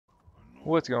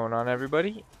What's going on,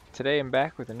 everybody? Today I'm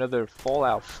back with another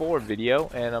Fallout 4 video,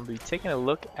 and I'll be taking a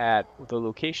look at the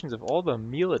locations of all the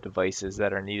Mila devices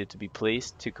that are needed to be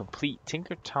placed to complete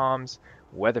Tinker Tom's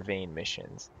Weathervane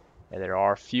missions. And there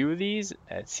are a few of these,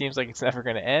 and it seems like it's never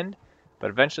going to end, but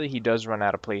eventually he does run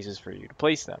out of places for you to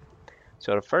place them.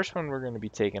 So the first one we're going to be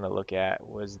taking a look at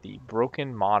was the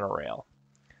broken monorail.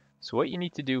 So what you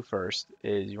need to do first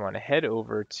is you want to head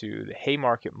over to the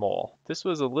Haymarket Mall. This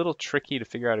was a little tricky to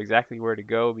figure out exactly where to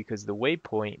go because the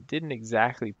waypoint didn't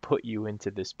exactly put you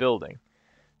into this building.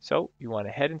 So you want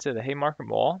to head into the Haymarket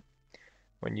Mall.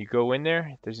 When you go in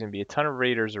there, there's going to be a ton of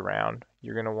raiders around.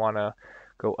 You're going to want to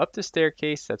go up the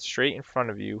staircase that's straight in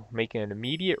front of you, make an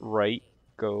immediate right,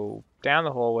 go down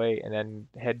the hallway, and then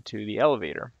head to the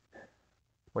elevator.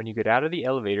 When you get out of the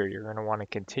elevator, you're going to want to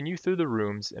continue through the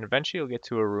rooms, and eventually you'll get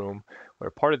to a room where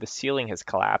part of the ceiling has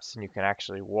collapsed and you can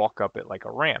actually walk up it like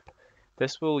a ramp.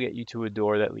 This will get you to a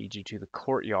door that leads you to the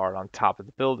courtyard on top of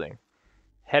the building.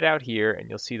 Head out here and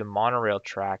you'll see the monorail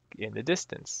track in the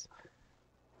distance.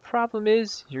 Problem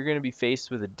is, you're going to be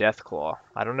faced with a death claw.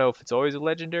 I don't know if it's always a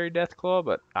legendary death claw,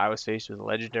 but I was faced with a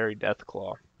legendary death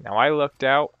claw. Now I lucked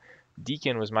out.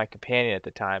 Deacon was my companion at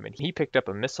the time, and he picked up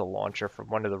a missile launcher from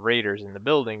one of the raiders in the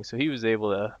building, so he was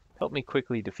able to help me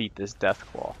quickly defeat this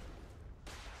Deathclaw.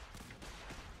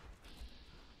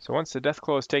 So once the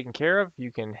Deathclaw is taken care of,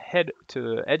 you can head to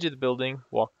the edge of the building,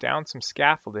 walk down some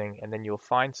scaffolding, and then you'll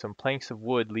find some planks of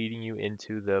wood leading you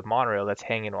into the monorail that's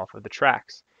hanging off of the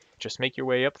tracks. Just make your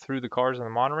way up through the cars on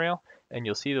the monorail, and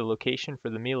you'll see the location for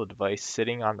the Mila device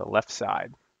sitting on the left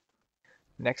side.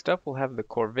 Next up, we'll have the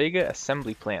Corvega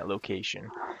assembly plant location.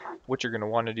 What you're going to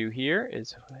want to do here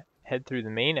is head through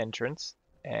the main entrance,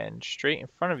 and straight in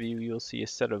front of you, you'll see a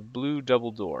set of blue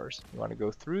double doors. You want to go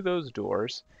through those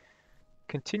doors,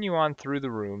 continue on through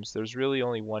the rooms. There's really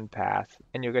only one path,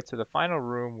 and you'll get to the final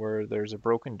room where there's a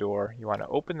broken door. You want to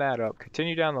open that up,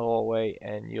 continue down the hallway,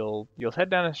 and you'll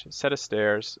head down a set of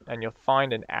stairs, and you'll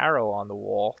find an arrow on the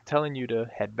wall telling you to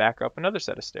head back up another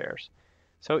set of stairs.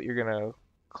 So you're going to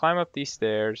climb up these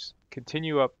stairs,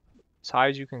 continue up as high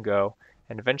as you can go,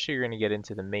 and eventually you're going to get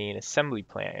into the main assembly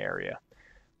plant area.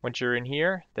 Once you're in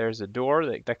here, there's a door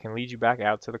that can lead you back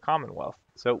out to the Commonwealth.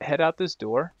 So head out this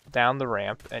door, down the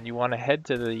ramp, and you want to head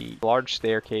to the large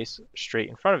staircase straight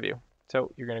in front of you.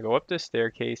 So you're going to go up this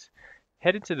staircase,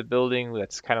 head into the building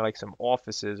that's kind of like some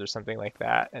offices or something like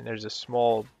that, and there's a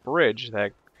small bridge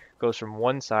that goes from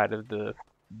one side of the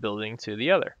building to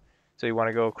the other. So you want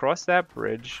to go across that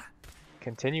bridge,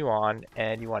 continue on,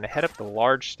 and you want to head up the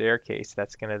large staircase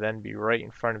that's going to then be right in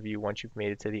front of you once you've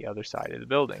made it to the other side of the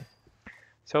building.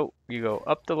 So you go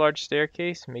up the large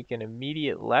staircase, make an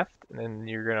immediate left, and then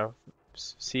you're going to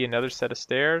see another set of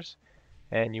stairs,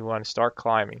 and you want to start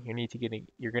climbing.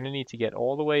 You're going to need to get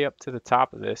all the way up to the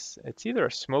top of this. It's either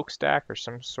a smokestack or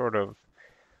some sort of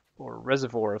or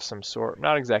reservoir of some sort. I'm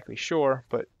not exactly sure,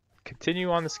 but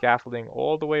continue on the scaffolding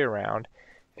all the way around,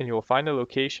 and you will find a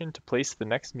location to place the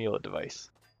next Mila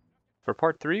device. For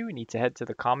part 3, we need to head to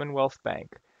the Commonwealth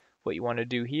Bank. What you want to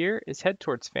do here is head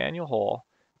towards Faneuil Hall.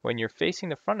 When you're facing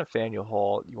the front of Faneuil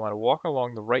Hall, you want to walk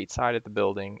along the right side of the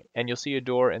building, and you'll see a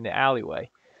door in the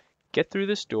alleyway. Get through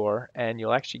this door, and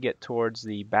you'll actually get towards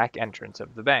the back entrance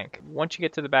of the bank. Once you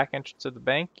get to the back entrance of the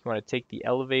bank, you want to take the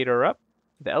elevator up.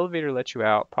 The elevator lets you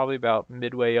out probably about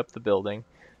midway up the building.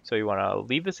 So you want to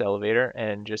leave this elevator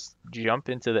and just jump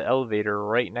into the elevator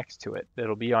right next to it.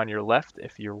 It'll be on your left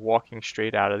if you're walking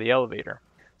straight out of the elevator.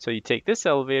 So you take this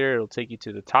elevator, it'll take you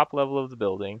to the top level of the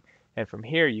building, and from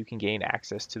here you can gain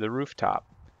access to the rooftop.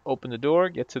 Open the door,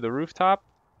 get to the rooftop,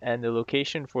 and the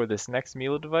location for this next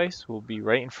Mila device will be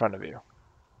right in front of you.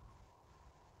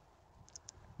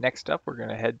 Next up, we're going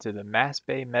to head to the Mass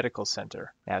Bay Medical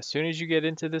Center. Now, as soon as you get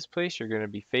into this place, you're going to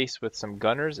be faced with some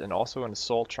gunners and also an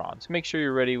assaultron. So make sure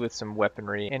you're ready with some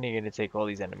weaponry, and you're going to take all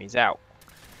these enemies out.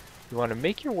 You want to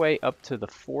make your way up to the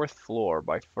 4th floor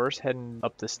by first heading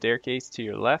up the staircase to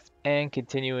your left and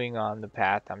continuing on the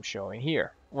path I'm showing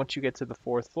here. Once you get to the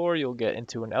 4th floor, you'll get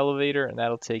into an elevator, and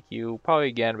that'll take you probably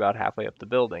again about halfway up the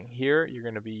building. Here, you're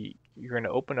going to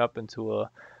open up into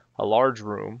a large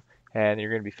room, and you're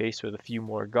going to be faced with a few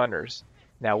more gunners.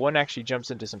 Now, one actually jumps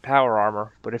into some power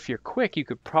armor, but if you're quick, you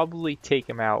could probably take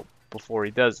him out before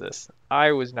he does this.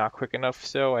 I was not quick enough,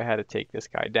 so I had to take this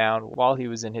guy down while he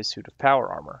was in his suit of power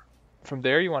armor. From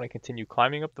there, you want to continue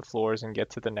climbing up the floors and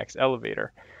get to the next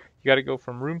elevator. You got to go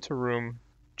from room to room,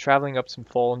 traveling up some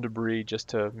fallen debris just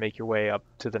to make your way up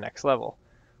to the next level.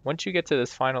 Once you get to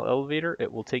this final elevator,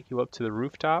 it will take you up to the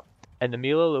rooftop, and the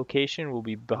Mila location will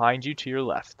be behind you to your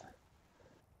left.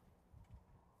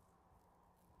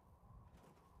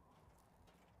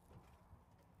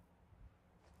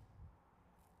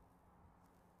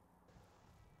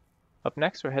 Up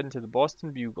next, we're heading to the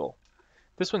Boston Bugel.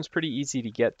 This one's pretty easy to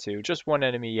get to, just one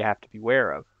enemy you have to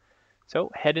beware of.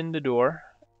 So head in the door,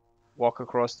 walk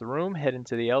across the room, head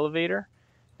into the elevator.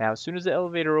 Now, as soon as the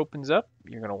elevator opens up,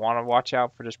 you're going to want to watch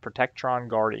out for this Protectron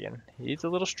Guardian. He's a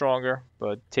little stronger,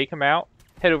 but take him out.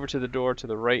 Head over to the door to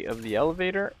the right of the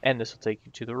elevator, and this will take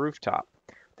you to the rooftop.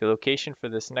 The location for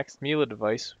this next Mila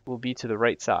device will be to the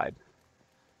right side.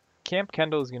 Camp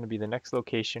Kendall is going to be the next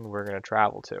location we're going to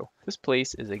travel to. This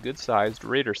place is a good-sized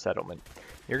raider settlement.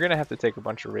 You're going to have to take a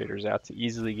bunch of raiders out to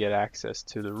easily get access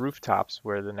to the rooftops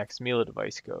where the next Mila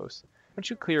device goes. Once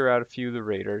you clear out a few of the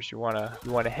raiders, you want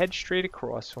to head straight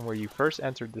across from where you first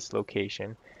entered this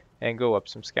location and go up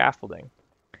some scaffolding.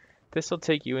 This will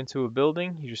take you into a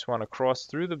building. You just want to cross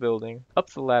through the building, up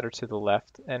the ladder to the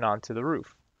left, and onto the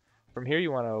roof. From here,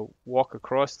 you want to walk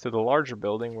across to the larger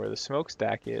building where the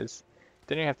smokestack is.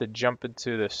 Then you have to jump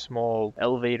into the small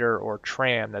elevator or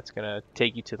tram that's going to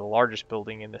take you to the largest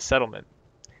building in the settlement.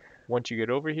 Once you get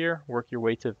over here, work your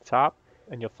way to the top,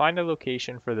 and you'll find a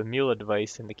location for the Mila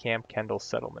device in the Camp Kendall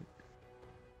settlement.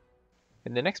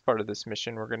 In the next part of this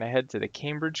mission, we're going to head to the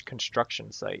Cambridge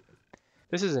construction site.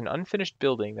 This is an unfinished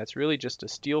building that's really just a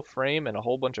steel frame and a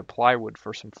whole bunch of plywood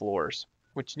for some floors.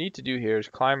 What you need to do here is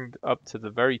climb up to the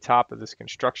very top of this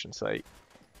construction site.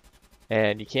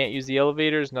 And you can't use the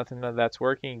elevators, nothing of that's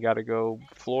working. You got to go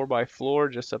floor by floor,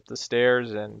 just up the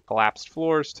stairs and collapsed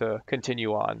floors to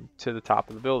continue on to the top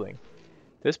of the building.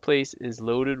 This place is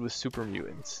loaded with super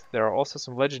mutants. There are also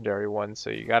some legendary ones, so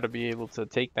you got to be able to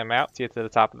take them out to get to the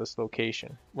top of this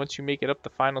location. Once you make it up the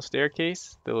final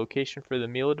staircase, the location for the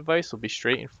Mila device will be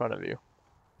straight in front of you.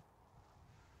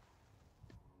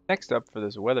 Next up for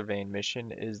this Weathervane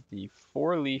mission is the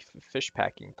 4-leaf fish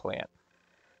packing plant.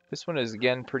 This one is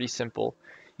again pretty simple.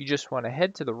 You just want to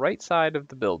head to the right side of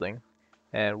the building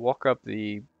and walk up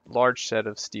the large set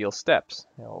of steel steps.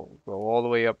 Go all the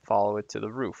way up, follow it to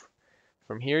the roof.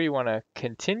 From here you want to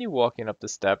continue walking up the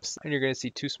steps and you're going to see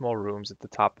two small rooms at the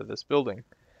top of this building.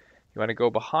 You want to go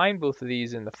behind both of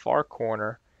these in the far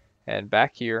corner, and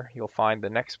back here you'll find the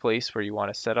next place where you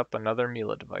want to set up another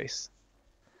Mila device.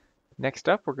 Next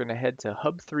up, we're going to head to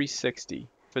Hub 360.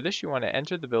 For this you want to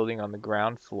enter the building on the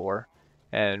ground floor,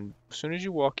 and as soon as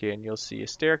you walk in you'll see a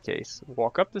staircase.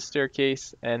 Walk up the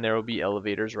staircase and there will be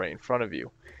elevators right in front of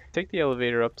you. Take the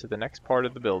elevator up to the next part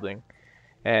of the building,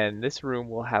 and this room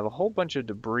will have a whole bunch of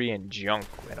debris and junk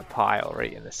in a pile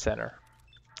right in the center.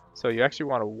 So you actually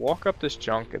want to walk up this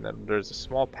junk, and then there's a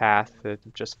small path that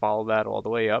just follow that all the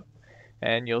way up,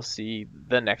 and you'll see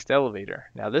the next elevator.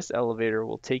 Now this elevator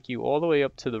will take you all the way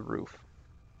up to the roof.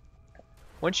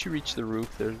 Once you reach the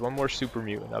roof, there's one more super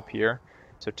mutant up here,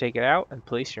 so take it out and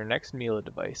place your next Mila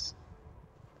device.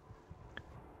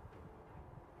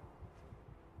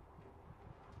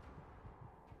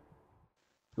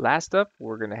 Last up,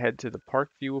 we're going to head to the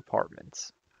Parkview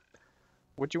Apartments.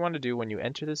 What you want to do when you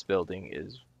enter this building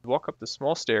is walk up the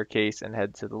small staircase and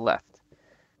head to the left.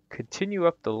 Continue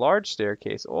up the large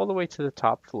staircase all the way to the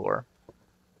top floor,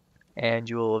 and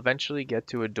you will eventually get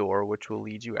to a door which will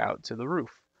lead you out to the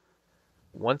roof.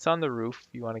 Once on the roof,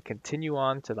 you want to continue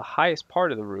on to the highest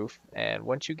part of the roof, and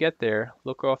once you get there,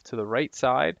 look off to the right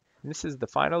side, and this is the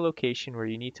final location where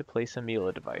you need to place a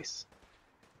Mila device.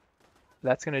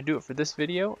 That's going to do it for this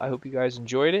video. I hope you guys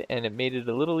enjoyed it, and it made it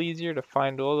a little easier to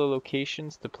find all the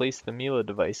locations to place the Mila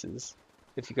devices.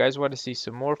 If you guys want to see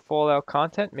some more Fallout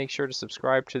content, make sure to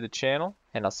subscribe to the channel,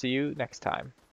 and I'll see you next time.